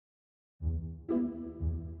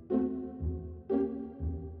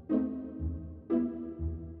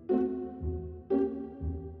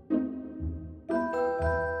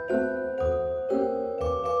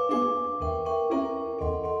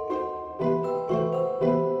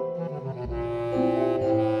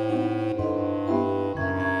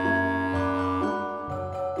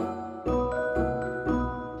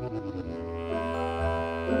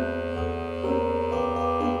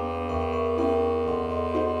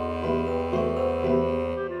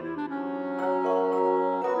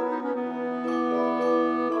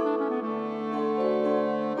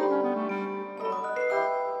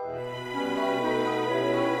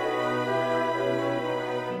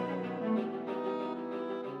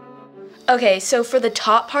Okay, so for the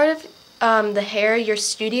top part of the hair, your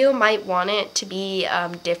studio might want it to be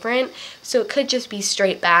different. So it could just be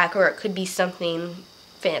straight back, or it could be something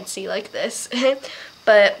fancy like this.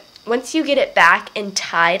 But once you get it back and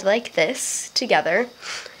tied like this together,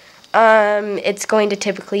 it's going to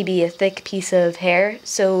typically be a thick piece of hair.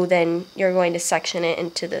 So then you're going to section it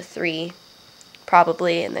into the 3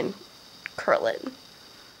 probably, and then curl it.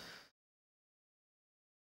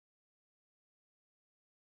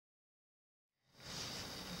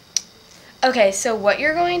 Okay, so what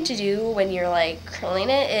you're going to do when you're like curling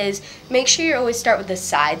it is make sure you always start with the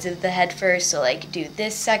sides of the head first. So like do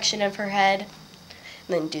this section of her head,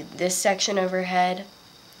 and then do this section of her head,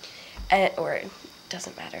 or it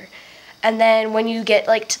doesn't matter. And then when you get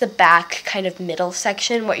like to the back kind of middle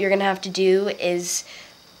section, what you're gonna have to do is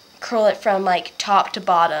curl it from like top to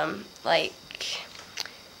bottom. Like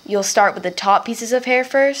you'll start with the top pieces of hair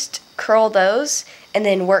first, curl those, and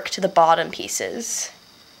then work to the bottom pieces.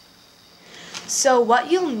 So what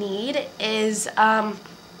you'll need is,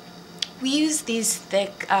 we use these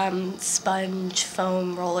thick sponge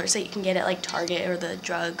foam rollers that you can get at like Target or the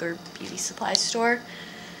drug or beauty supply store.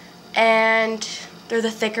 And they're the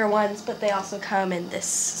thicker ones, but they also come in this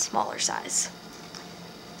smaller size.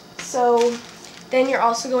 So then you're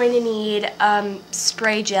also going to need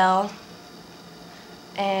spray gel.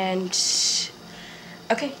 And,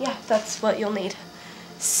 okay, yeah, that's what you'll need.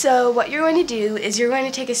 So what you're going to do is you're going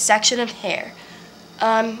to take a section of hair.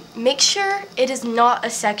 Make sure it is not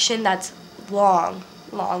a section that's long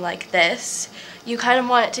like this. You kind of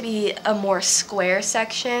want it to be a more square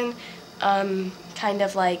section, kind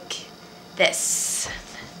of like this.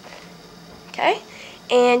 Okay?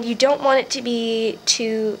 And you don't want it to be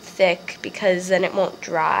too thick because then it won't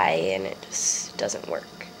dry and it just doesn't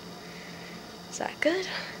work. Is that good?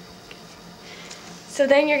 So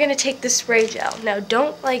then you're going to take the spray gel. Now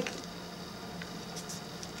don't like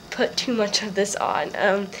put too much of this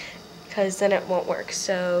on because then it won't work.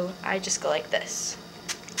 So I just go like this.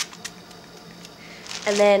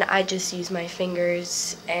 And then I just use my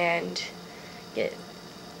fingers and get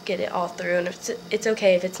it all through. And it's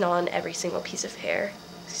okay if it's not on every single piece of hair.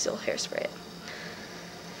 Still hairspray it.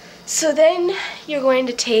 So then you're going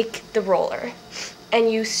to take the roller and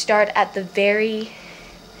you start at the very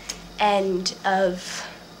end of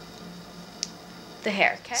the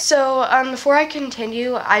hair. Okay. So before I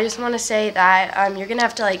continue, I just want to say that you're gonna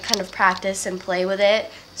have to like kind of practice and play with it.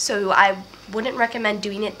 So I wouldn't recommend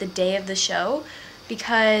doing it the day of the show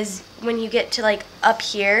because when you get to like up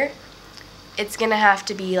here, it's gonna have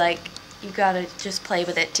to be like you gotta just play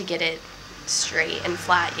with it to get it straight and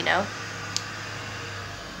flat, you know.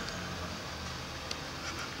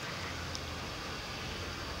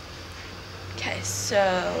 Okay,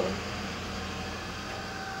 so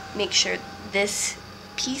make sure this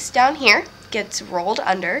piece down here gets rolled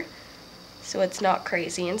under so it's not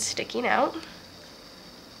crazy and sticking out.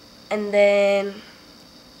 And then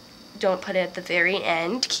don't put it at the very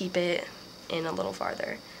end, keep it in a little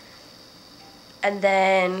farther. And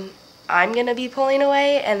then I'm gonna be pulling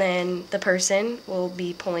away and then the person will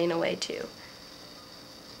be pulling away too.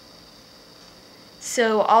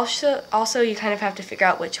 So also you kind of have to figure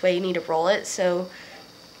out which way you need to roll it. So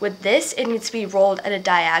with this, it needs to be rolled at a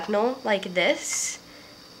diagonal like this.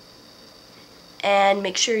 And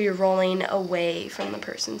make sure you're rolling away from the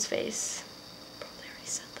person's face. Probably already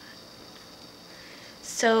said that.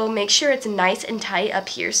 So make sure it's nice and tight up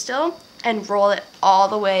here still, and roll it all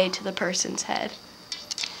the way to the person's head.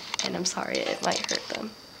 And I'm sorry, it might hurt them.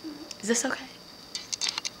 Is this okay?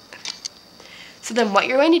 So then what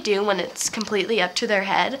you're going to do when it's completely up to their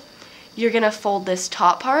head, you're going to fold this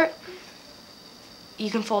top part. You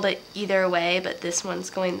can fold it either way, but this one's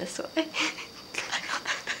going this way.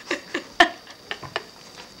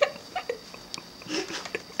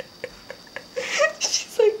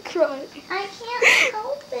 She's like crying. I can't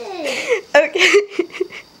help it. Okay.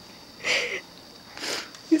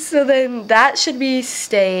 So then that should be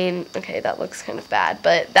staying. Okay, that looks kind of bad,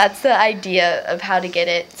 but that's the idea of how to get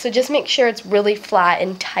it. So just make sure it's really flat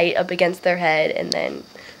and tight up against their head, and then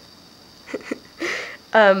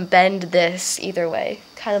bend this either way.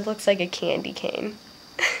 Kind of looks like a candy cane.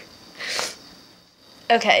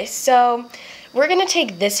 Okay, so we're gonna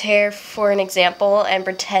take this hair for an example and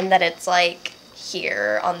pretend that it's like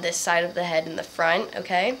here on this side of the head in the front,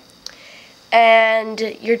 okay?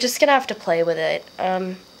 And you're just gonna have to play with it.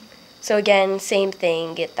 So again, same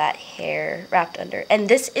thing, get that hair wrapped under. And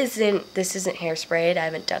this isn't hairsprayed, I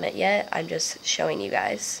haven't done it yet, I'm just showing you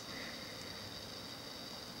guys.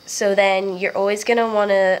 So then you're always gonna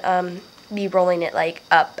wanna be rolling it like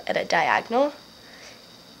up at a diagonal.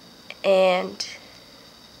 And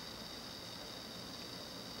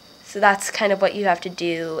So that's kind of what you have to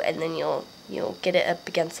do, and then you'll get it up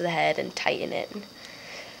against the head and tighten it.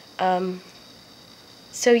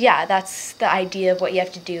 So yeah, that's the idea of what you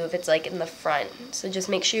have to do if it's like in the front. So just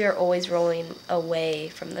make sure you're always rolling away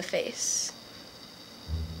from the face.